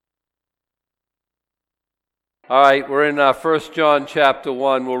All right, we're in 1 John chapter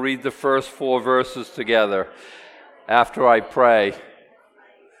 1. We'll read the first 4 verses together after I pray.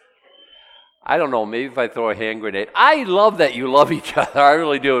 I don't know, maybe if I throw a hand grenade. I love that you love each other. I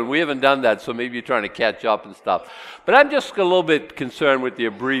really do. And we haven't done that, so maybe you're trying to catch up and stuff. But I'm just a little bit concerned with the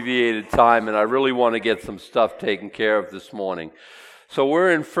abbreviated time, and I really want to get some stuff taken care of this morning. So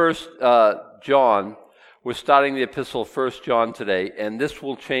we're in 1 John. We're starting the epistle of 1 John today, and this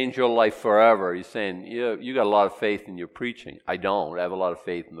will change your life forever. He's saying, you got a lot of faith in your preaching. I don't. I have a lot of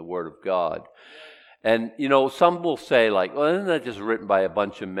faith in the Word of God. And, some will say, like, well, isn't that just written by a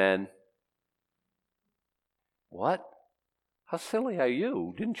bunch of men? What? How silly are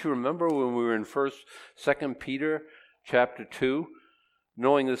you? Didn't you remember when we were in 2 Peter chapter 2?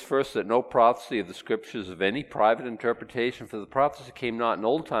 Knowing this verse, that no prophecy of the Scriptures of any private interpretation, for the prophecy came not in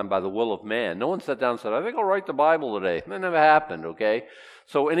old time by the will of man. No one sat down and said, I think I'll write the Bible today. That never happened, okay?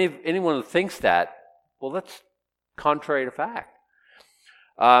 So anyone who thinks that, well, that's contrary to fact.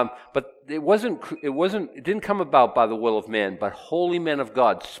 But it didn't come about by the will of man, but holy men of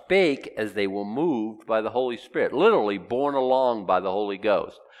God spake as they were moved by the Holy Spirit, literally borne along by the Holy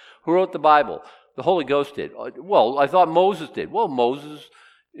Ghost. Who wrote the Bible? The Holy Ghost did. Well, I thought Moses did. Well, Moses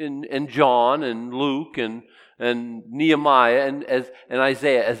and John and Luke and Nehemiah and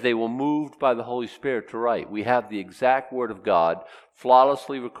Isaiah, as they were moved by the Holy Spirit to write. We have the exact Word of God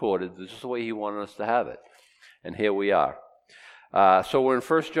flawlessly recorded. This is the way He wanted us to have it. And here we are. So we're in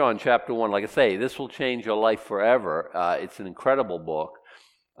 1 John chapter 1. Like I say, this will change your life forever. It's an incredible book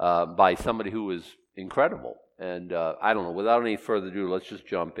by somebody who is incredible. And I don't know, without any further ado, let's just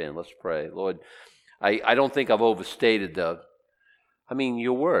jump in. Let's pray. Lord, I don't think I've overstated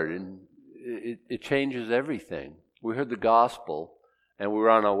your word, and it changes everything. We heard the gospel, and we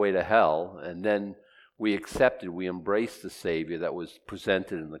were on our way to hell, and then we embraced the Savior that was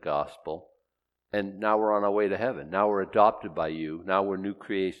presented in the gospel, and now we're on our way to heaven. Now we're adopted by you. Now we're new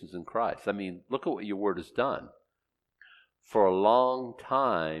creations in Christ. Look at what your word has done. For a long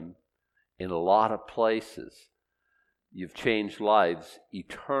time, in a lot of places, you've changed lives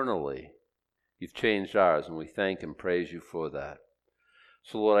eternally. You've changed ours, and we thank and praise you for that.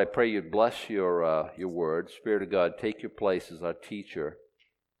 So, Lord, I pray you'd bless your word. Spirit of God, take your place as our teacher,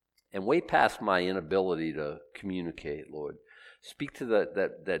 and way past my inability to communicate, Lord. Speak to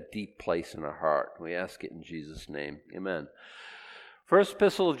that deep place in our heart. We ask it in Jesus' name. Amen. First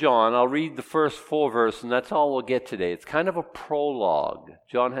epistle of John, I'll read the first 4 verses, and that's all we'll get today. It's kind of a prologue.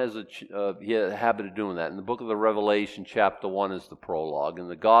 John has a habit of doing that. In the book of the Revelation, chapter 1 is the prologue. In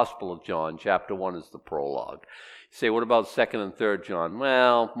the Gospel of John, chapter 1 is the prologue. You say, what about 2nd and 3rd John?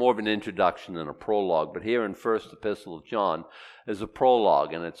 Well, more of an introduction than a prologue. But here in first epistle of John is a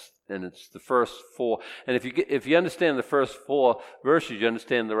prologue, and it's the first 4. And if you understand the first 4 verses, you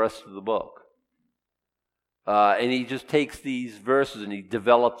understand the rest of the book. And he just takes these verses and he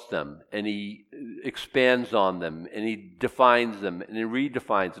develops them and he expands on them and he defines them and he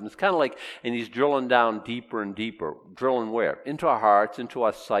redefines them. It's kind of like, and he's drilling down deeper and deeper. Drilling where? Into our hearts, into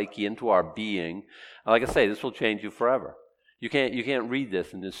our psyche, into our being. And like I say, this will change you forever. You can't read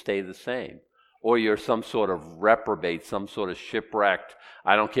this and just stay the same. Or you're some sort of reprobate, some sort of shipwrecked.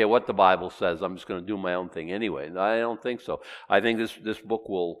 I don't care what the Bible says. I'm just going to do my own thing anyway. I don't think so. I think this book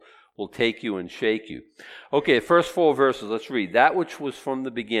will take you and shake you. Okay, first 4 verses, let's read. That which was from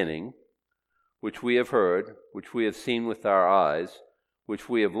the beginning, which we have heard, which we have seen with our eyes, which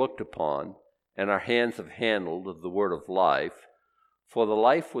we have looked upon, and our hands have handled of the word of life. For the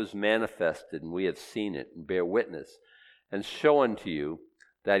life was manifested, and we have seen it, and bear witness, and show unto you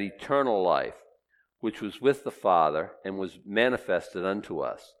that eternal life, which was with the Father, and was manifested unto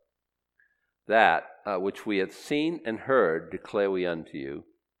us. That which we have seen and heard declare we unto you,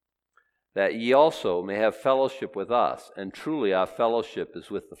 that ye also may have fellowship with us. And truly our fellowship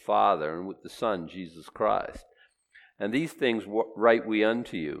is with the Father and with the Son, Jesus Christ. And these things write we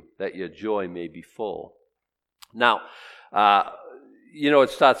unto you, that your joy may be full. Now, it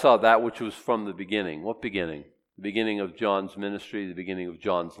starts out that which was from the beginning. What beginning? The beginning of John's ministry, the beginning of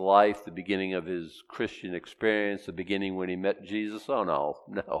John's life, the beginning of his Christian experience, the beginning when he met Jesus. Oh,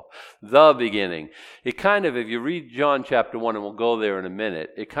 no. The beginning. It kind of, if you read John chapter 1, and we'll go there in a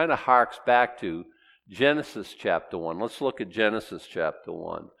minute, it kind of harks back to Genesis chapter 1. Let's look at Genesis chapter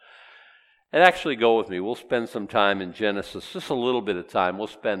 1. And actually go with me. We'll spend some time in Genesis, just a little bit of time. We'll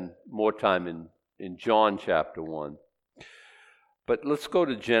spend more time in John chapter 1. But let's go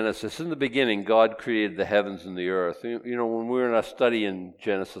to Genesis. In the beginning, God created the heavens and the earth. When we were in our study in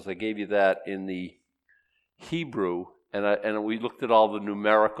Genesis, I gave you that in the Hebrew, and we looked at all the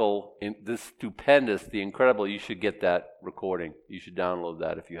numerical, this stupendous, the incredible. You should get that recording. You should download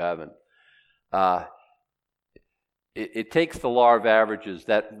that if you haven't. it takes the law of averages,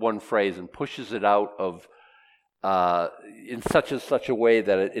 that one phrase, and pushes it out of in such a way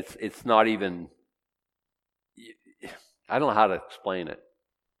that it's not even. I don't know how to explain it.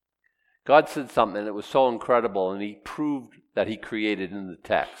 God said something, and it was so incredible, and He proved that He created in the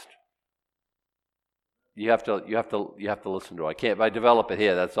text. You have to listen to it. I can't. If I develop it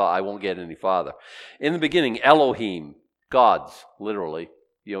here, that's all. I won't get any farther. In the beginning, Elohim, gods, literally.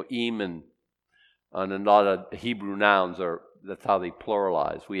 Im and a lot of Hebrew nouns that's how they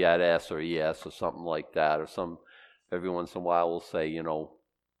pluralize. We add s or es or something like that, or every once in a while we'll say,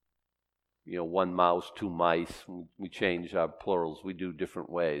 one mouse, two mice. We change our plurals. We do different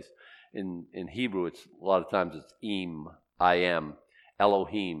ways. In Hebrew, it's a lot of times it's im, I am,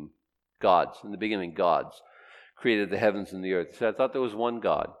 Elohim, gods. In the beginning, gods created the heavens and the earth. So I thought there was one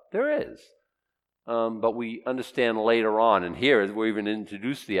God. There is. But we understand later on, and here we even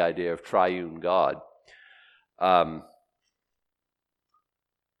introduced the idea of triune God.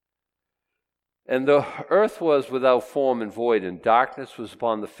 And the earth was without form and void, and darkness was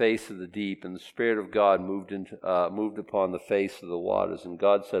upon the face of the deep, and the Spirit of God moved upon the face of the waters. And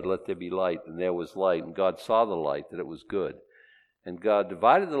God said, "Let there be light," and there was light. And God saw the light, that it was good. And God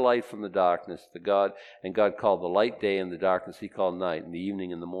divided the light from the darkness. And God called the light day, and the darkness He called night. And the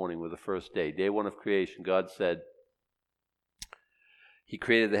evening and the morning were the first day. Day one of creation, God said, He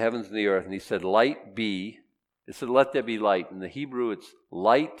created the heavens and the earth, and He said, "Light be." It said, "Let there be light." In the Hebrew, it's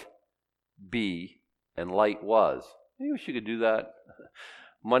light be, and light was. Maybe we should do that.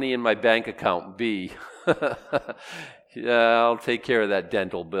 Money in my bank account, be. Yeah, I'll take care of that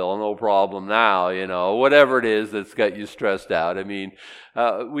dental bill, no problem now, whatever it is that's got you stressed out. I mean,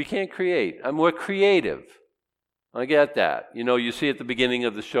 we can't create. We're creative. I get that. You see at the beginning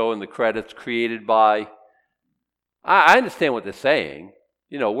of the show in the credits, created by. I understand what they're saying.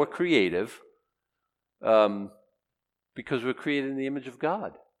 We're creative because we're created in the image of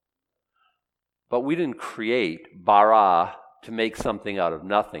God. But we didn't create, bara, to make something out of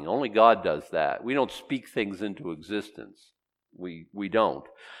nothing. Only God does that. We don't speak things into existence. We don't.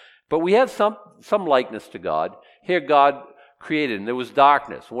 But we have some likeness to God. Here God created, and there was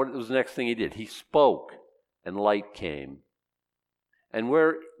darkness. What was the next thing He did? He spoke, and light came. And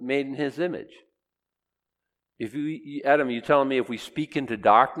we're made in His image. Adam, you telling me if we speak into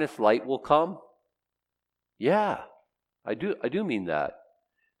darkness, light will come? Yeah, I do mean that.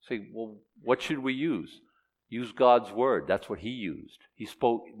 Say, well, what should we use? Use God's word. That's what He used. He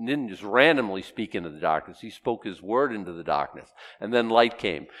didn't just randomly speak into the darkness. He spoke His word into the darkness. And then light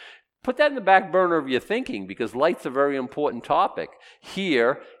came. Put that in the back burner of your thinking, because light's a very important topic.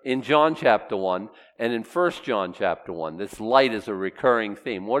 Here in John chapter 1 and in 1 John chapter 1, this light is a recurring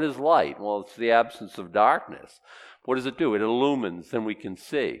theme. What is light? Well, it's the absence of darkness. What does it do? It illumines, then we can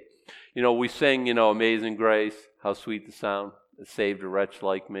see. We sing, Amazing Grace, how sweet the sound that saved a wretch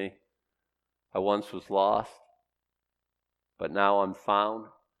like me. I once was lost, but now I'm found.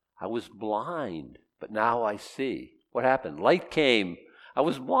 I was blind, but now I see. What happened? Light came. I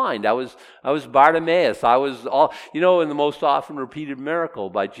was blind. I was Bartimaeus. I was all, and the most often repeated miracle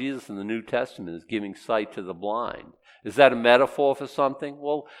by Jesus in the New Testament is giving sight to the blind. Is that a metaphor for something?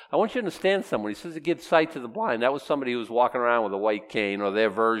 Well, I want you to understand someone. He says it gives sight to the blind. That was somebody who was walking around with a white cane, or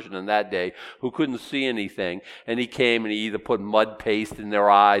their version in that day, who couldn't see anything. And He came and He either put mud paste in their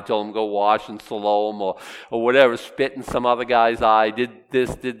eye, told them to go wash in Siloam, or whatever, spit in some other guy's eye, did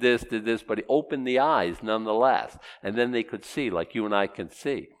this, but He opened the eyes nonetheless. And then they could see like you and I can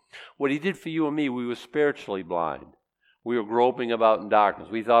see. What He did for you and me, we were spiritually blind. We were groping about in darkness.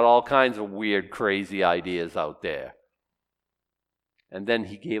 We thought all kinds of weird, crazy ideas out there. And then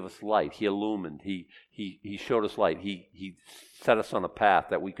He gave us light. He illumined. He showed us light. He set us on a path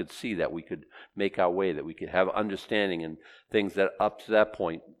that we could see, that we could make our way, that we could have understanding in things that up to that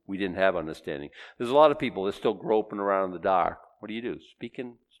point we didn't have understanding. There's a lot of people that are still groping around in the dark. What do?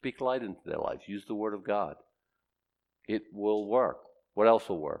 Speak light into their lives. Use the Word of God. It will work. What else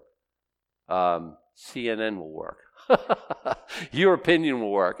will work? CNN will work. Your opinion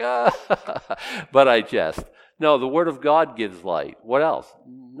will work. But I jest. No, the Word of God gives light. What else?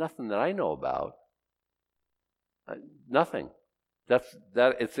 Nothing that I know about. Nothing.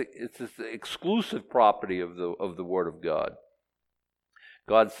 It's an exclusive property of the Word of God.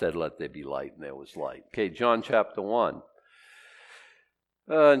 God said, "Let there be light," and there was light. Okay, John chapter 1.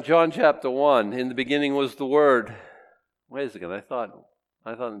 In John chapter 1, in the beginning was the Word. Wait a second, I thought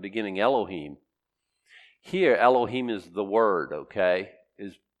in the beginning Elohim. Here, Elohim is the Word, okay?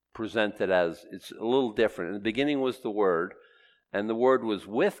 Is presented as, it's a little different. In the beginning was the Word, and the Word was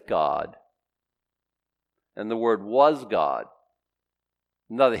with God, and the Word was God.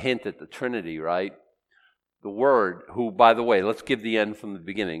 Another hint at the Trinity, right? The Word, who, by the way, let's give the end from the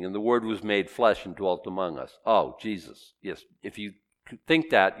beginning. And the Word was made flesh and dwelt among us. Oh, Jesus. Yes, if you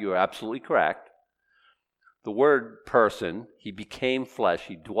think that, you're absolutely correct. The Word person, he became flesh,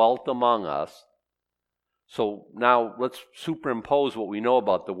 he dwelt among us. So now let's superimpose what we know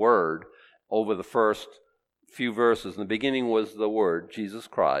about the Word over the first few verses. In the beginning was the Word, Jesus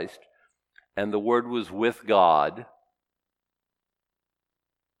Christ, and the Word was with God,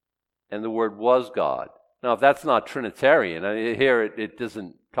 and the Word was God. Now, if that's not Trinitarian, here it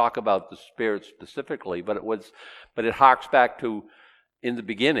doesn't talk about the Spirit specifically, but it harks back to in the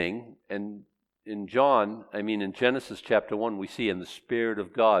beginning, and in Genesis chapter 1, we see, and the Spirit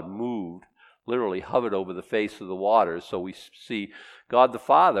of God moved, literally hovered over the face of the waters. So we see God the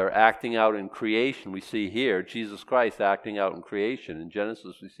Father acting out in creation. We see here Jesus Christ acting out in creation. In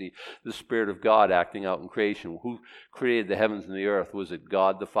Genesis, we see the Spirit of God acting out in creation. Who created the heavens and the earth? Was it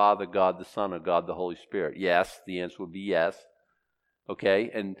God the Father, God the Son, or God the Holy Spirit? Yes, the answer would be yes.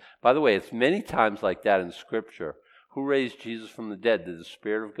 Okay, and by the way, it's many times like that in Scripture. Who raised Jesus from the dead? Did the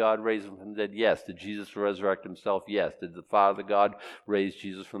Spirit of God raise him from the dead? Yes. Did Jesus resurrect himself? Yes. Did the Father God raise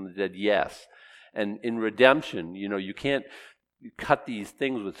Jesus from the dead? Yes. And in redemption, you can't cut these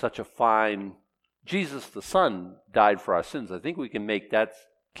things with such a fine... Jesus the Son died for our sins. I think we can make that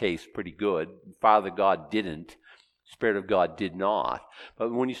case pretty good. Father God didn't. Spirit of God did not. But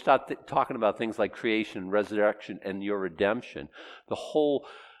when you start talking about things like creation, resurrection, and your redemption, the whole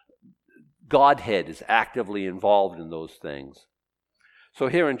Godhead is actively involved in those things. So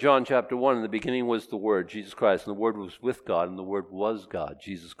here in John chapter 1, in the beginning was the Word, Jesus Christ, and the Word was with God, and the Word was God,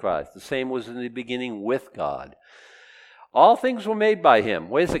 Jesus Christ. The same was in the beginning with God. All things were made by Him.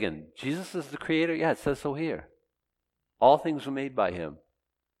 Wait a second. Jesus is the Creator? Yeah, it says so here. All things were made by Him.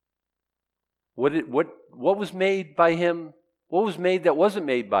 What was made by Him? What was made that wasn't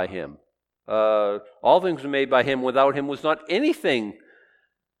made by Him? All things were made by Him. Without Him was not anything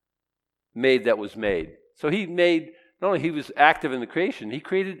made that was made. So He made, not only He was active in the creation, He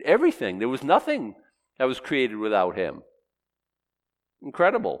created everything. There was nothing that was created without Him.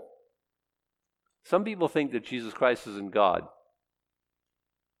 Incredible. Some people think that Jesus Christ isn't God.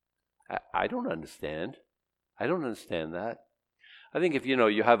 I don't understand. I don't understand that. I think if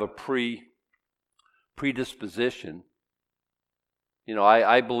you have a predisposition,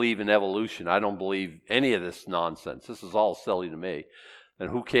 I believe in evolution. I don't believe any of this nonsense. This is all silly to me. And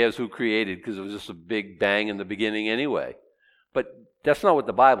who cares who created, because it was just a big bang in the beginning anyway. But that's not what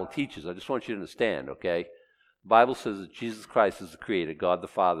the Bible teaches. I just want you to understand, okay? The Bible says that Jesus Christ is the creator, God the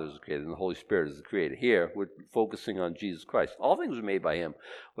Father is the creator, and the Holy Spirit is the creator. Here, we're focusing on Jesus Christ. All things were made by Him.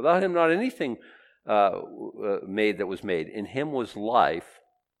 Without Him, not anything made that was made. In Him was life,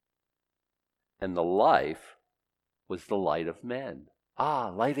 and the life was the light of men. Ah,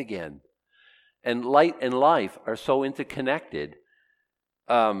 light again. And light and life are so interconnected.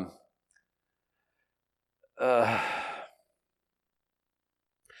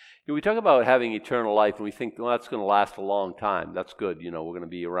 We talk about having eternal life, and we think, well, that's going to last a long time. That's good. We're going to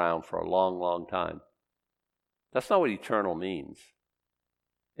be around for a long, long time. That's not what eternal means.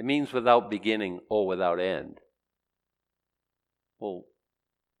 It means without beginning or without end. Well,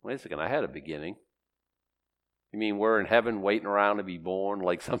 wait a second. I had a beginning. You mean we're in heaven waiting around to be born,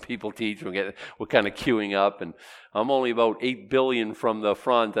 like some people teach? We're kind of queuing up, and I'm only about 8 billion from the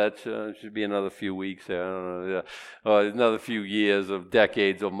front. That should be another few weeks. I don't know, another few years of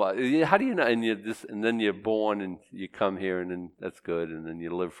decades. How do you know? And then you're born, and you come here, and then that's good, and then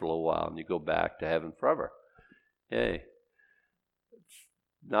you live for a little while, and you go back to heaven forever. Hey,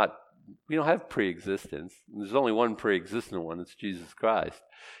 we don't have pre-existence. There's only one pre-existent one. It's Jesus Christ.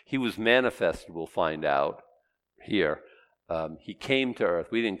 He was manifested. We'll find out. Here, He came to earth.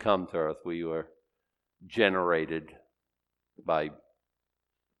 We didn't come to earth. We were generated by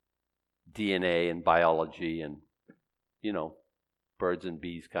DNA and biology and, birds and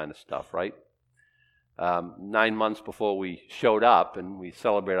bees kind of stuff, right? 9 months before we showed up and we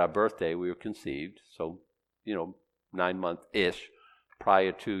celebrate our birthday, we were conceived. So, 9 months-ish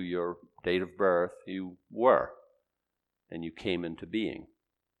prior to your date of birth, you were. And you came into being.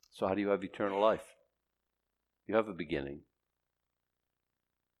 So how do you have eternal life? You have a beginning.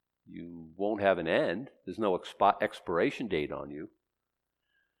 You won't have an end. There's no expiration date on you.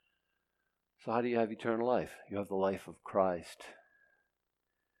 So how do you have eternal life? You have the life of Christ.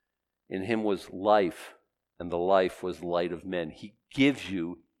 In Him was life, and the life was light of men. He gives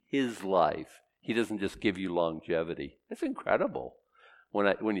you His life. He doesn't just give you longevity. It's incredible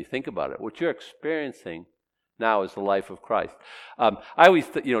when you think about it. What you're experiencing now is the life of Christ. I always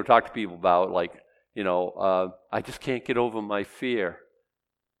talk to people about I just can't get over my fear.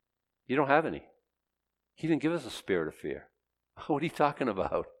 You don't have any. He didn't give us a spirit of fear. What are you talking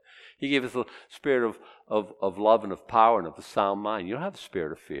about? He gave us a spirit of love and of power and of a sound mind. You don't have a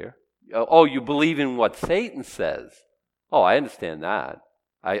spirit of fear. Oh, you believe in what Satan says. Oh, I understand that.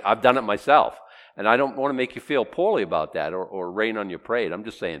 I've done it myself. And I don't want to make you feel poorly about that or rain on your parade. I'm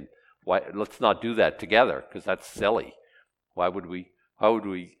just saying, let's not do that together, because that's silly. Why would we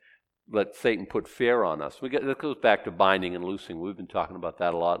let Satan put fear on us? That goes back to binding and loosing. We've been talking about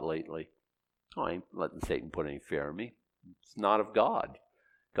that a lot lately. Oh, I ain't letting Satan put any fear on me. It's not of God.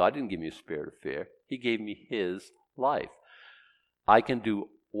 God didn't give me a spirit of fear. He gave me his life. I can do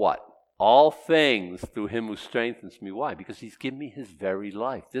what? All things through him who strengthens me. Why? Because he's given me his very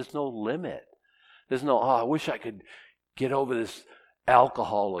life. There's no limit. There's no, I wish I could get over this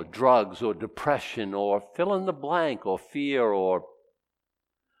alcohol or drugs or depression or fill in the blank or fear or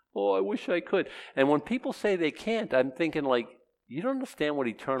I wish I could. And when people say they can't, I'm thinking like, you don't understand what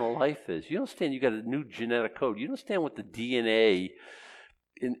eternal life is. You don't understand you got a new genetic code. You don't understand what the DNA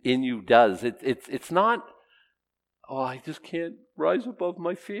in you does. It's not, I just can't rise above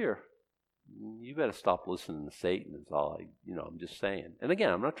my fear. You better stop listening to Satan is all I'm just saying. And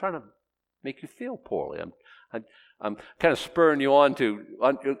again, I'm not trying to make you feel poorly. I'm kind of spurring you on to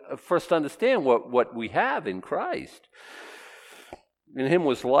first understand what we have in Christ. In him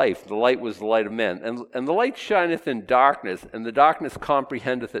was life, the light was the light of men. And the light shineth in darkness, and the darkness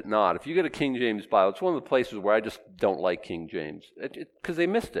comprehendeth it not. If you get a King James Bible, it's one of the places where I just don't like King James, because they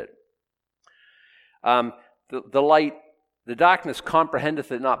missed it. The light, the darkness comprehendeth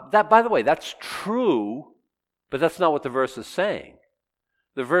it not. That, by the way, that's true, but that's not what the verse is saying.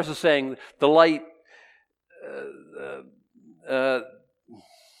 The verse is saying the light, the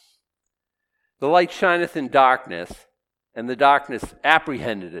light shineth in darkness, and the darkness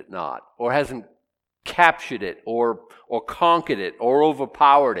apprehended it not, or hasn't captured it, or conquered it, or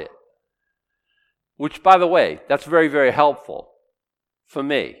overpowered it. Which, by the way, that's very, very helpful for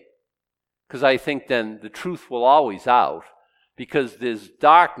me, because I think then the truth will always out, because there's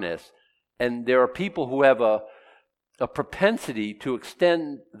darkness, and there are people who have a propensity to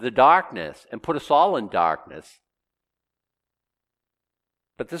extend the darkness and put us all in darkness.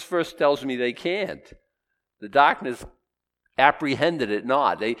 But this verse tells me they can't. The darkness apprehended it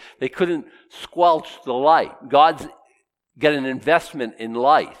not. They couldn't squelch the light. God's got an investment in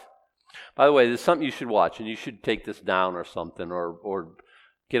light. By the way, there's something you should watch, and you should take this down or something, or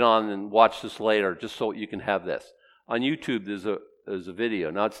get on and watch this later, just so you can have this. On YouTube, there's a video.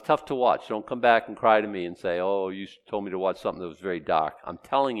 Now, it's tough to watch. Don't come back and cry to me and say, oh, you told me to watch something that was very dark. I'm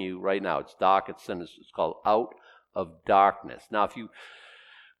telling you right now, it's dark, it's sinister. It's called Out of Darkness. Now, if you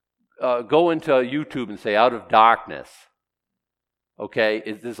go into YouTube and say Out of Darkness, okay,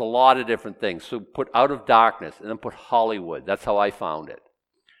 there's a lot of different things. So put Out of Darkness and then put Hollywood. That's how I found it.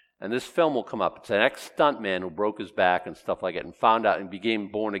 And this film will come up. It's an ex-stuntman who broke his back and stuff like it and found out and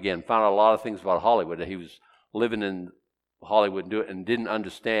became born again. Found out a lot of things about Hollywood that he was living in Hollywood and didn't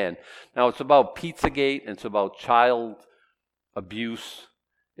understand. Now, it's about Pizzagate, and it's about child abuse.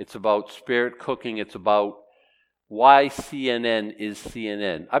 It's about spirit cooking. It's about why CNN is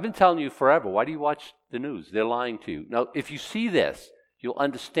CNN. I've been telling you forever, why do you watch the news? They're lying to you. Now, if you see this, you'll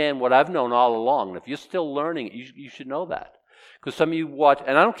understand what I've known all along. And if you're still learning it, you should know that. Because some of you watch,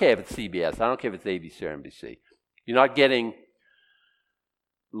 and I don't care if it's CBS, I don't care if it's ABC or NBC. You're not getting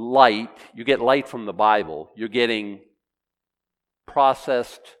light. You get light from the Bible. You're getting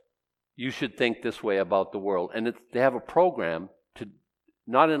processed, you should think this way about the world. And they have a program to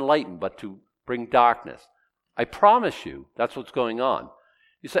not enlighten, but to bring darkness. I promise you, that's what's going on.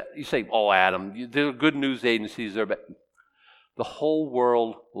 You say, oh, Adam, there are good news agencies there, but the whole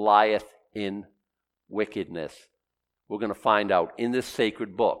world lieth in wickedness. We're going to find out in this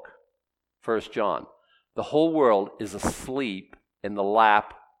sacred book, 1 John. The whole world is asleep in the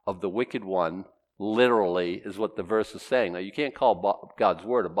lap of the wicked one, literally, is what the verse is saying. Now, you can't call God's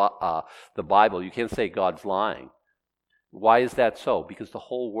word the Bible. You can't say God's lying. Why is that so? Because the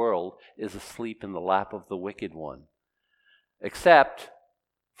whole world is asleep in the lap of the wicked one. Except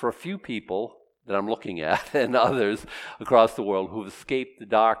for a few people that I'm looking at and others across the world who've escaped the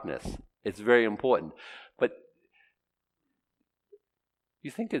darkness. It's very important. But you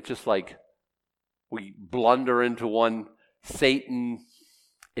think it's just like we blunder into one Satan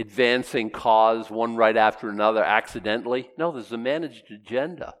advancing cause, one right after another, accidentally? No, there's a managed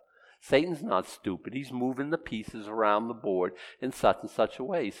agenda. Satan's not stupid. He's moving the pieces around the board in such and such a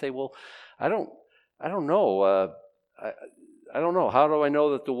way. You say, well, I don't know. I don't know. How do I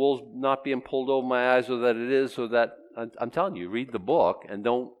know that the wool's not being pulled over my eyes, or that it is, or that... I'm telling you, read the book and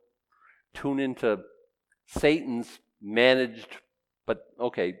don't tune into Satan's managed... But,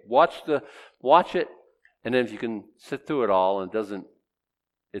 okay, watch it. And then if you can sit through it all and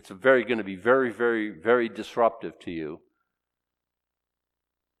it's going to be very, very, very disruptive to you.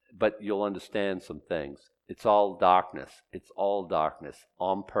 But you'll understand some things. It's all darkness. It's all darkness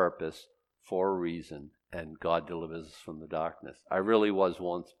on purpose for a reason. And God delivers us from the darkness. I really was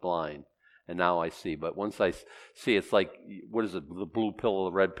once blind. And now I see. But once I see, it's like, what is it, the blue pill or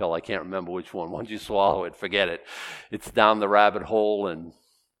the red pill? I can't remember which one. Once you swallow it, forget it. It's down the rabbit hole, and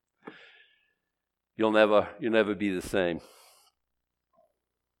you'll never be the same.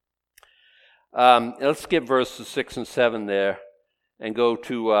 Let's skip verses 6 and 7 there and go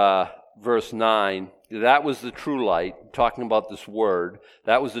to verse 9. That was the true light, talking about this word.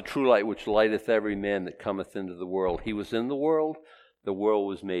 That was the true light which lighteth every man that cometh into the world. He was in the world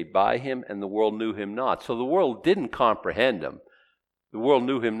was made by him, and the world knew him not. So the world didn't comprehend him. The world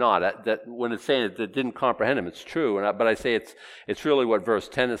knew him not. That when it's saying it didn't comprehend him, it's true. But I say it's really what verse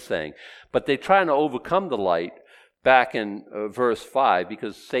 10 is saying. But they're trying to overcome the light back in verse 5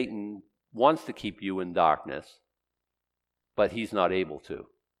 because Satan wants to keep you in darkness, but he's not able to.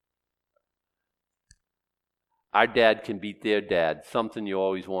 Our dad can beat their dad. Something you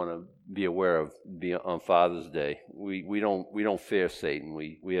always want to be aware of on Father's Day. We don't fear Satan.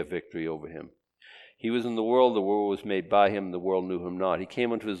 We have victory over him. He was in the world was made by him, the world knew him not. He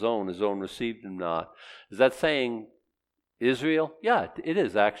came unto his own received him not. Is that saying Israel? Yeah, it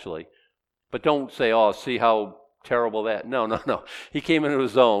is actually. But don't say, oh, see how terrible that. No. He came into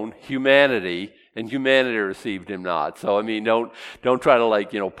his own, humanity, and humanity received him not. So, I mean, don't try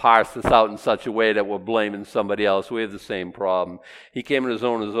to parse this out in such a way that we're blaming somebody else. We have the same problem. He came into his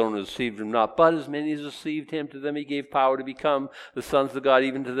own received him not. But as many as received him, to them he gave power to become the sons of God,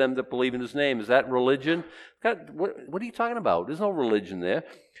 even to them that believe in his name. Is that religion? God, what are you talking about? There's no religion there.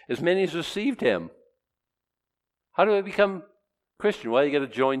 As many as received him. How do I become Christian? Well, you got to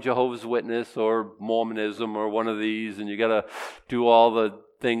join Jehovah's Witness or Mormonism or one of these, and you got to do all the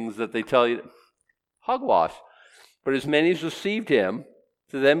things that they tell you. Hogwash. But as many as received him,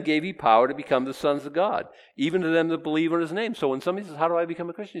 to them gave he power to become the sons of God, even to them that believe on his name. So when somebody says, how do I become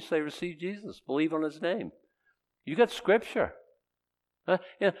a Christian? You say, receive Jesus, believe on his name. You got Scripture. That's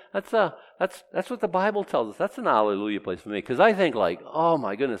what the Bible tells us. That's an hallelujah place for me, because I think oh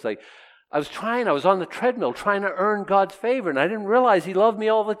my goodness, I was on the treadmill trying to earn God's favor, and I didn't realize he loved me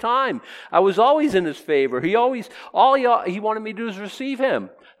all the time. I was always in his favor. He wanted me to do is receive him,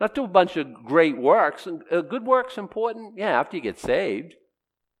 not do a bunch of great works. And good works important, yeah, after you get saved.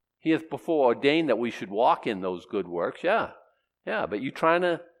 He hath before ordained that we should walk in those good works, yeah. But you trying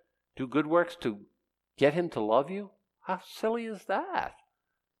to do good works to get him to love you? How silly is that?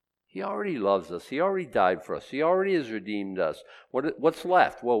 He already loves us. He already died for us. He already has redeemed us. What's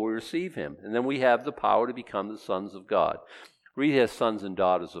left? Well, we receive him. And then we have the power to become the sons of God. Read here, sons and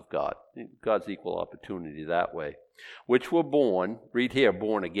daughters of God. God's equal opportunity that way. Which were born, read here,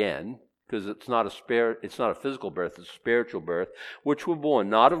 born again, because it's not a physical birth, it's a spiritual birth, which were born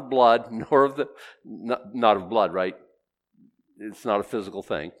not of blood, not of blood, right? It's not a physical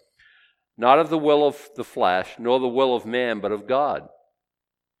thing. Not of the will of the flesh, nor the will of man, but of God.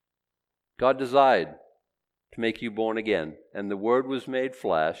 God desired to make you born again, and the Word was made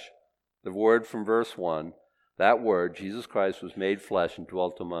flesh. The Word from verse 1, that Word, Jesus Christ, was made flesh and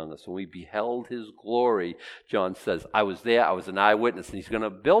dwelt among us. And we beheld his glory, John says. I was there, I was an eyewitness, and he's going to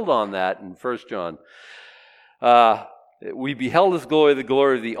build on that in 1 John. We beheld his glory, the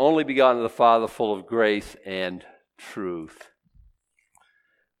glory of the only begotten of the Father, full of grace and truth.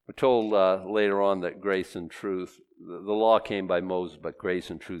 We're told later on that grace and truth, the law came by Moses, but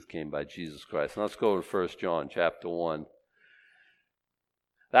grace and truth came by Jesus Christ. And let's go to 1 John chapter 1.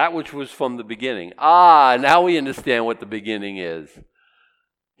 That which was from the beginning. Now we understand what the beginning is.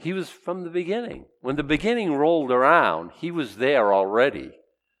 He was from the beginning. When the beginning rolled around, he was there already.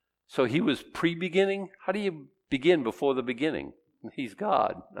 So he was pre-beginning. How do you begin before the beginning? He's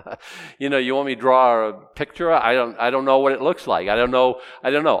God. You want me to draw a picture? I don't know what it looks like. I don't know.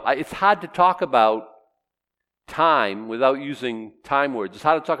 It's hard to talk about time without using time words. It's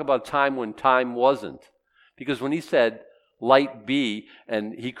hard to talk about time when time wasn't. Because when he said, light be,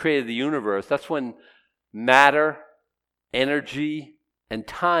 and he created the universe, that's when matter, energy, and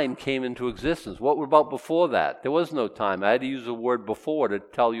time came into existence. What about before that? There was no time. I had to use the word before to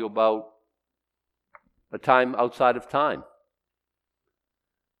tell you about a time outside of time.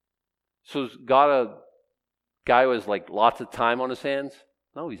 So is God a guy who has lots of time on his hands?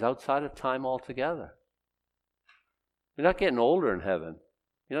 No, he's outside of time altogether. You're not getting older in heaven.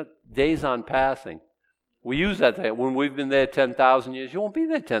 Days on passing. We use that thing. When we've been there 10,000 years, you won't be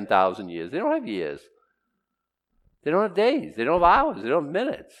there 10,000 years. They don't have years. They don't have days. They don't have hours. They don't have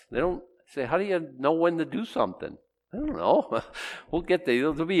minutes. They don't say, how do you know when to do something? I don't know. We'll get there.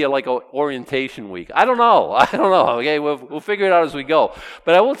 There'll be like an orientation week. I don't know. Okay, we'll figure it out as we go.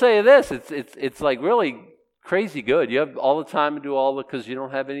 But I will tell you this: it's like really crazy good. You have all the time to do all the because you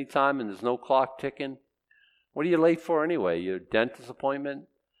don't have any time and there's no clock ticking. What are you late for anyway? Your dentist appointment?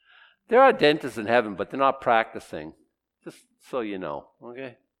 There are dentists in heaven, but they're not practicing. Just so you know,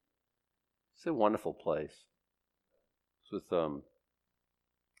 okay? It's a wonderful place. It's with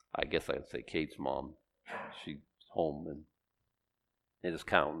I guess I could say Kate's mom. She's home and they're just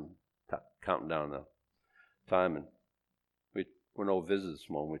counting down the time, and we're no visits this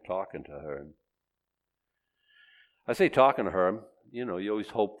morning. We're talking to her, and I say talking to her. You're always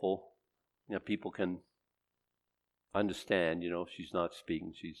hopeful. People can understand. She's not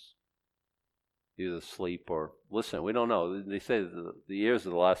speaking. She's either asleep or listen. We don't know. They say the ears are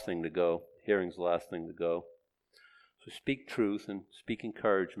the last thing to go. Hearing's the last thing to go. So speak truth and speak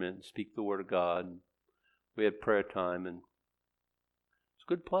encouragement and speak the word of God. And we had prayer time, and it's a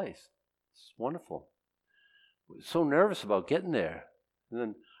good place. It's wonderful. We're so nervous about getting there. And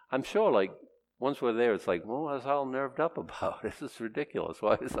then I'm sure, like, once we're there, it's like, well, what was I all nerved up about? This is ridiculous.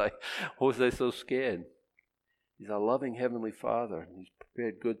 What was I so scared? He's our loving Heavenly Father, and He's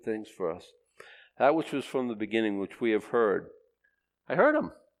prepared good things for us. That which was from the beginning, which we have heard. I heard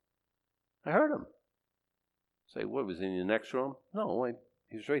Him. Say, what, was he in the next room? No,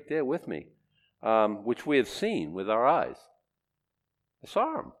 He was right there with me. Which we have seen with our eyes. I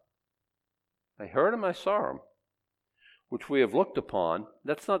saw Him. I heard Him, I saw Him. Which we have looked upon.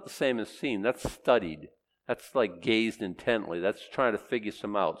 That's not the same as seen. That's studied. That's like gazed intently. That's trying to figure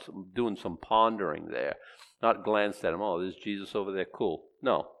some out. Doing some pondering there. Not glanced at Him. Oh, there's Jesus over there. Cool.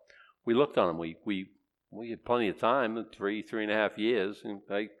 No. We looked on Him. We had plenty of time. 3.5 years.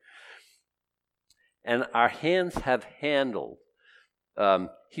 And our hands have handled.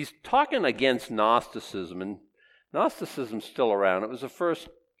 He's talking against Gnosticism, and Gnosticism's still around. It was a first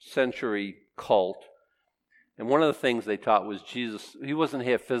century cult, and one of the things they taught was Jesus, He wasn't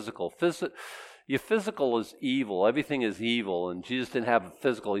here physical. Your physical is evil. Everything is evil, and Jesus didn't have a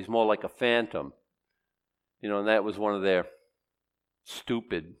physical. He's more like a phantom. And that was one of their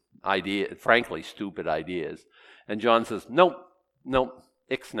stupid ideas. And John says, nope,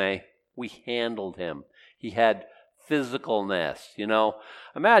 ixnay. We handled Him. He had physicalness,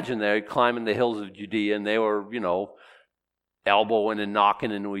 Imagine they're climbing the hills of Judea, and they were, elbowing and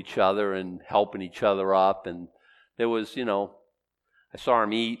knocking into each other and helping each other up. And there was, I saw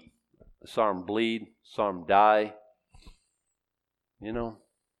Him eat. I saw Him bleed. Saw Him die.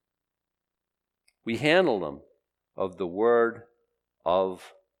 We handled Him of the word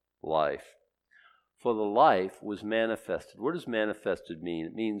of life. For the life was manifested. What does manifested mean?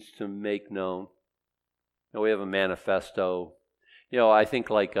 It means to make known. We have a manifesto. I think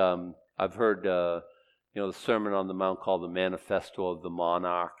like I've heard, the Sermon on the Mount called the Manifesto of the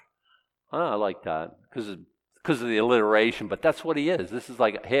Monarch. I like that because of the alliteration, but that's what he is. This is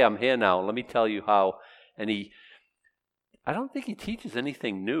like, hey, I'm here now. Let me tell you how. And I don't think he teaches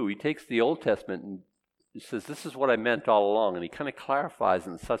anything new. He takes the Old Testament and he says, this is what I meant all along, and he kind of clarifies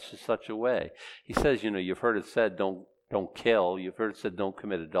in such a way. He says, you've heard it said, don't kill. You've heard it said, don't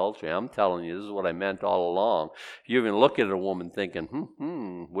commit adultery. I'm telling you, this is what I meant all along. If you even look at a woman thinking,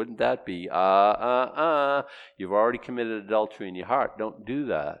 wouldn't that be, you've already committed adultery in your heart. Don't do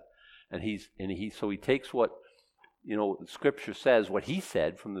that. So he takes what, Scripture says, what he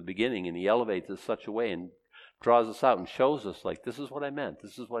said from the beginning, and he elevates it such a way and draws us out and shows us, like, this is what I meant.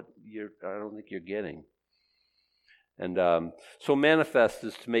 This is what I don't think you're getting. And so manifest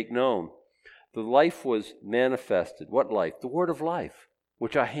is to make known. The life was manifested. What life? The word of life,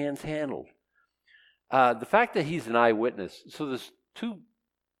 which our hands handled. The fact that he's an eyewitness. So there's two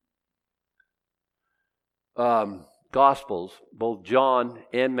Gospels, both John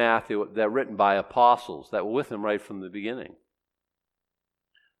and Matthew, that are written by apostles that were with him right from the beginning.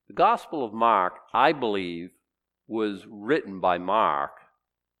 The Gospel of Mark, I believe, was written by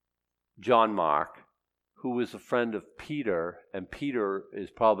John Mark, who was a friend of Peter, and Peter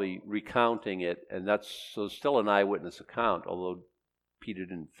is probably recounting it, and that's so still an eyewitness account, although Peter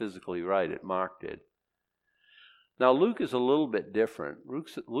didn't physically write it, Mark did. Now Luke is a little bit different.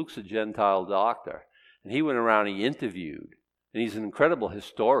 Luke's a Gentile doctor, and he went around and he interviewed, and he's an incredible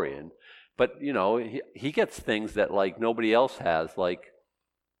historian, but he gets things that like nobody else has, like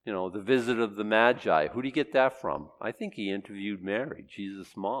the visit of the Magi. Who did he get that from? I think he interviewed Mary,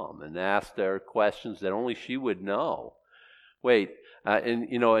 Jesus' mom, and asked her questions that only she would know.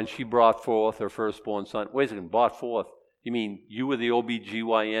 And she brought forth her firstborn son. Wait a second, brought forth. You mean you were the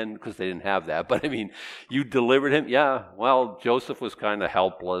OBGYN? Because they didn't have that. But I mean, you delivered him? Yeah, well, Joseph was kind of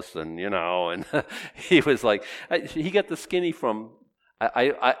helpless and, and he was like, he got the skinny from,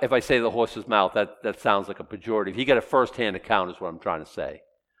 if I say the horse's mouth, that sounds like a pejorative. He got a first-hand account is what I'm trying to say.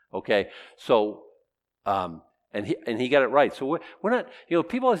 Okay? So, and he got it right. So we're not,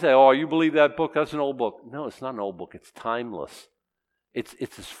 people always say, oh, you believe that book? That's an old book. No, it's not an old book. It's timeless. It's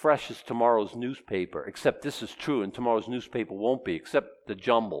as fresh as tomorrow's newspaper, except this is true, and tomorrow's newspaper won't be, except the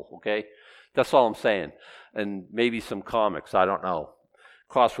jumble, okay? That's all I'm saying. And maybe some comics, I don't know.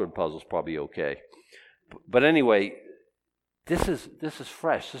 Crossword puzzles probably okay. But anyway, this is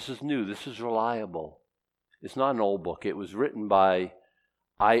fresh, this is new, this is reliable. It's not an old book. It was written by,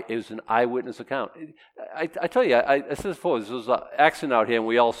 it was an eyewitness account. I tell you, I said this before, there's an accident out here, and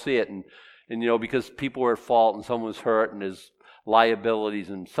we all see it, and because people were at fault, and someone was hurt, and there's liabilities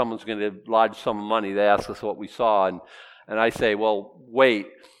and someone's going to lodge some money, they ask us what we saw, and I say, well, wait,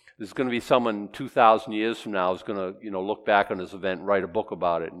 there's going to be someone 2,000 years from now who's going to look back on this event and write a book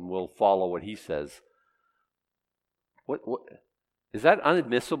about it, and we'll follow what he says. What is that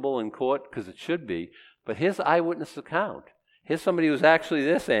unadmissible in court? Because it should be. But here's the eyewitness account. Here's somebody who's actually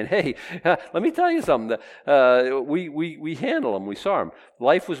there saying, hey, let me tell you something. We handle him. We saw him.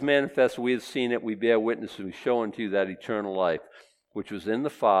 Life was manifest. We have seen it. We bear witness. And we show unto you that eternal life, which was in the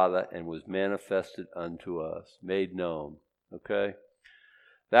Father and was manifested unto us, made known. Okay?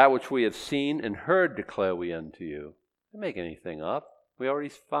 That which we have seen and heard declare we unto you. Don't make anything up. We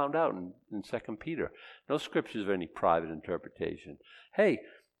already found out in 2 Peter. No scriptures of any private interpretation. Hey,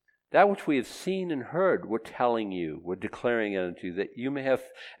 that which we have seen and heard, we're telling you, we're declaring it unto you, that you may have,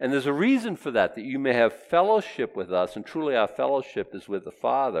 and there's a reason for that you may have fellowship with us, and truly our fellowship is with the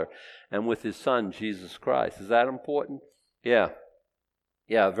Father and with His Son, Jesus Christ. Is that important? Yeah,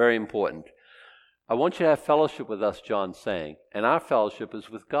 very important. I want you to have fellowship with us, John's saying, and our fellowship is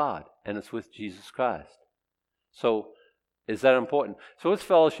with God, and it's with Jesus Christ. So, is that important? So it's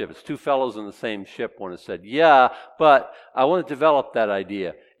fellowship. It's two fellows in the same ship. One has said, yeah, but I want to develop that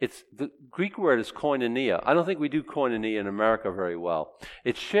idea. It's the Greek word is koinonia. I don't think we do koinonia in America very well.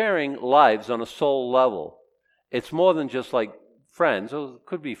 It's sharing lives on a soul level. It's more than just like friends. Oh, it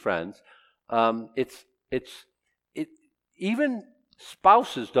could be friends. Even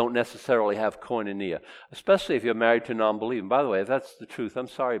spouses don't necessarily have koinonia, especially if you're married to a non-believer. By the way, if that's the truth, I'm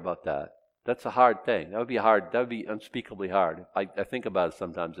sorry about that. That's a hard thing. That would be unspeakably hard. I think about it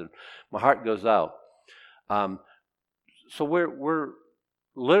sometimes, and my heart goes out. So we're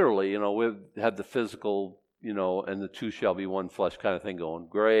literally, we have the physical, and the two shall be one flesh kind of thing going.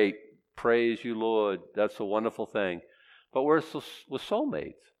 Great, praise you, Lord. That's a wonderful thing. But we're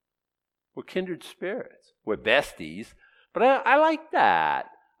soulmates. We're kindred spirits. We're besties. But I like that.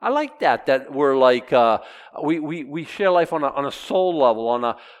 I like that we're like we share life on a soul level,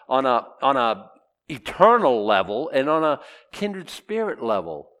 on a eternal level, and on a kindred spirit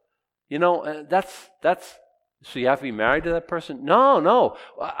level. That's so you have to be married to that person? No.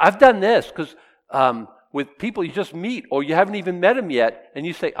 I've done this because with people you just meet or you haven't even met him yet, and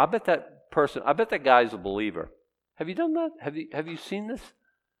you say, I bet that guy's a believer. Have you done that? Have you seen this?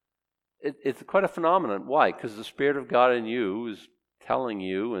 It's quite a phenomenon. Why? Because the Spirit of God in you is telling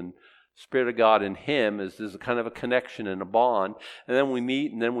you, and Spirit of God in him there's a kind of a connection and a bond, and then we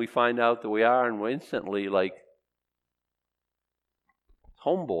meet, and then we find out that we are, and we're instantly like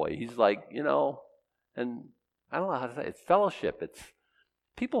homeboy. He's like, and I don't know how to say it. It's fellowship. It's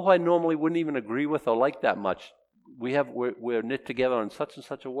people who I normally wouldn't even agree with or like that much. We're knit together in such and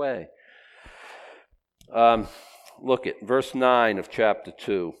such a way. Look at verse 9 of chapter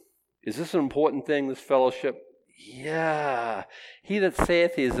 2. Is this an important thing, this fellowship? Yeah. He that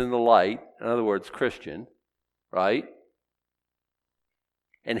saith he is in the light, in other words, Christian, right?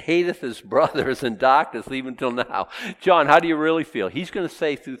 And hateth his brothers in darkness even till now. John, how do you really feel? He's going to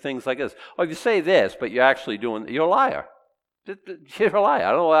say through things like this. Oh, if you say this, but you're actually you're a liar. You're a liar.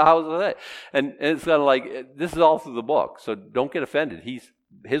 I don't know how to say it. And it's kind of like, this is all through the book, so don't get offended.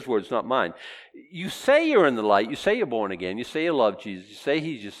 His words, not mine. You say you're in the light. You say you're born again. You say you love Jesus. You say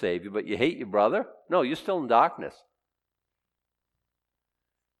he's your Savior, but you hate your brother? No, you're still in darkness.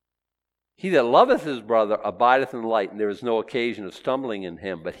 He that loveth his brother abideth in the light, and there is no occasion of stumbling in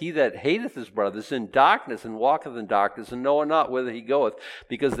him. But he that hateth his brother is in darkness, and walketh in darkness, and knoweth not whither he goeth,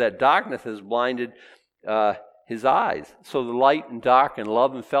 because that darkness has blinded his eyes. So the light and dark and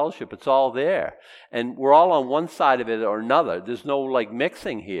love and fellowship, it's all there. And we're all on one side of it or another. There's no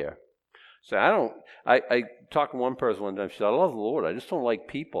mixing here. So I talked to one person one time, she said, I love the Lord, I just don't like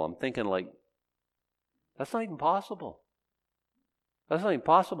people. I'm thinking that's not even possible. That's not even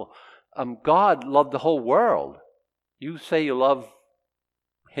possible. God loved the whole world. You say you love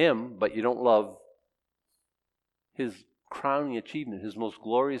him, but you don't love his crowning achievement, his most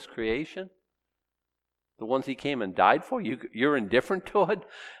glorious creation, the ones he came and died for. You're indifferent to it.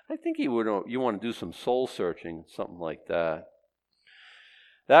 I think you want to do some soul searching, something like that.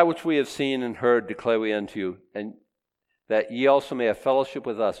 That which we have seen and heard declare we unto you, and that ye also may have fellowship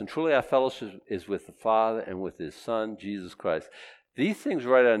with us. And truly our fellowship is with the Father and with his Son, Jesus Christ. These things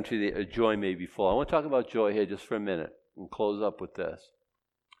write unto thee, that joy may be full. I want to talk about joy here just for a minute and close up with this.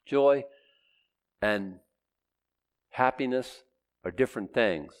 Joy and happiness are different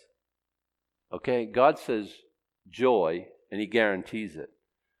things. Okay? God says joy, and he guarantees it.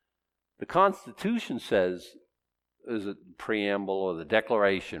 The Constitution says, is it the preamble or the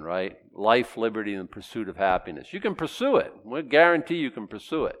Declaration, right? Life, liberty, and the pursuit of happiness. You can pursue it. We guarantee you can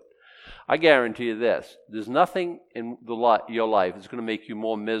pursue it. I guarantee you this. There's nothing in your life that's going to make you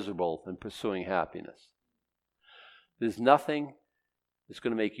more miserable than pursuing happiness. There's nothing that's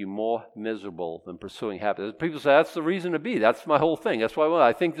going to make you more miserable than pursuing happiness. People say, that's the reason to be. That's my whole thing. That's why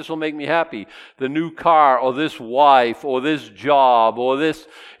I think this will make me happy. The new car, or this wife, or this job, or this,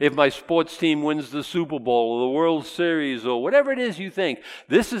 if my sports team wins the Super Bowl, or the World Series, or whatever it is you think.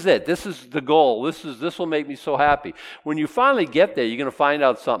 This is it. This is the goal. This will make me so happy. When you finally get there, you're going to find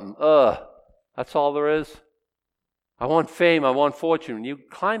out something. That's all there is. I want fame, I want fortune. When you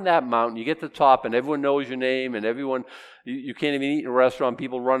climb that mountain, you get to the top, and everyone knows your name, and everyone, you can't even eat in a restaurant,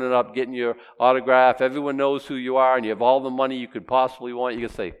 people running up, getting your autograph, everyone knows who you are, and you have all the money you could possibly want. You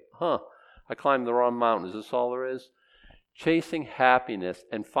can say, I climbed the wrong mountain. Is this all there is? Chasing happiness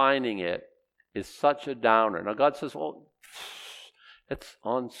and finding it is such a downer. Now God says, well, it's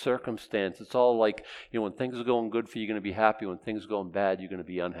on circumstance. It's all like, when things are going good for you, you're going to be happy. When things are going bad, you're going to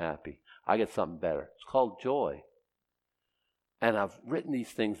be unhappy. I get something better. It's called joy. And I've written these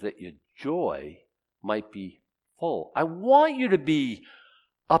things that your joy might be full. I want you to be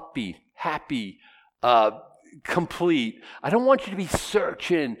upbeat, happy, complete. I don't want you to be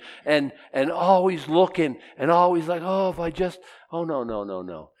searching and always looking and always like, no.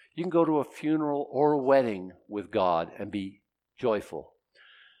 You can go to a funeral or a wedding with God and be joyful.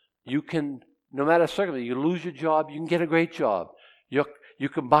 You can, no matter circumstance, you lose your job, you can get a great job. You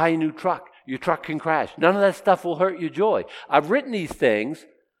can buy a new truck. Your truck can crash. None of that stuff will hurt your joy. I've written these things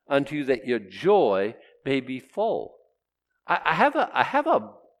unto you that your joy may be full. I have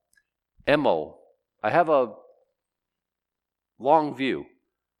a MO. I have a long view.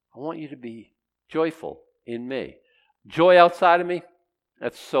 I want you to be joyful in me. Joy outside of me,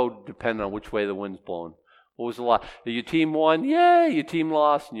 that's so dependent on which way the wind's blowing. What was the last? Your team won? Yay! Your team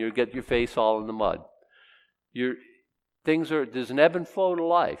lost, and you get your face all in the mud. There's an ebb and flow to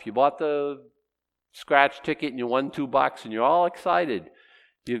life. You bought the scratch ticket and you won $2 and you're all excited.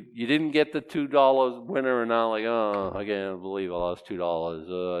 You didn't get the $2 winner and now like, I can't believe I lost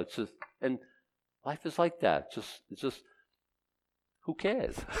 $2. It's just, and life is like that. It's just who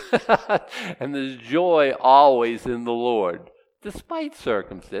cares? And there's joy always in the Lord, despite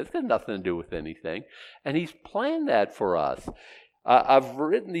circumstance. It's got nothing to do with anything. And he's planned that for us. I've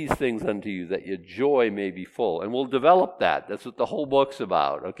written these things unto you that your joy may be full. And we'll develop that. That's what the whole book's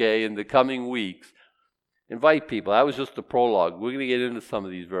about, okay, in the coming weeks. Invite people. That was just the prologue. We're going to get into some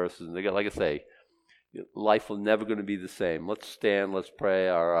of these verses. And like I say, life will never going to be the same. Let's stand. Let's pray.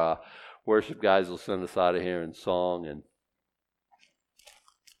 Our worship guys will send us out of here in song. And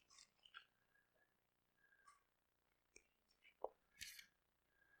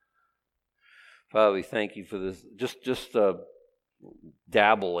Father, we thank you for this. Just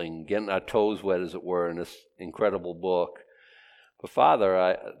dabbling, getting our toes wet, as it were, in this incredible book. But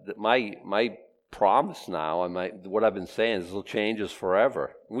Father, my promise now, what I've been saying is it'll change us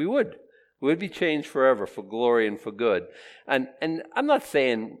forever. We would be changed forever for glory and for good. And I'm not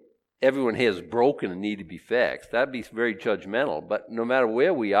saying everyone here is broken and need to be fixed. That'd be very judgmental. But no matter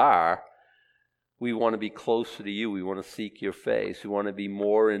where we are, we want to be closer to you. We want to seek your face. We want to be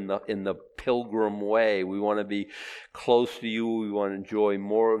more in the pilgrim way. We want to be close to you. We want to enjoy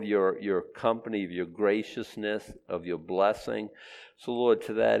more of your company, of your graciousness, of your blessing. So, Lord,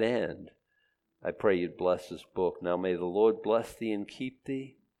 to that end, I pray you'd bless this book. Now may the Lord bless thee and keep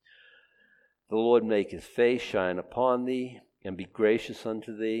thee. The Lord make his face shine upon thee and be gracious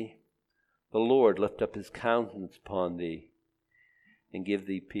unto thee. The Lord lift up his countenance upon thee and give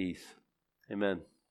thee peace. Amen.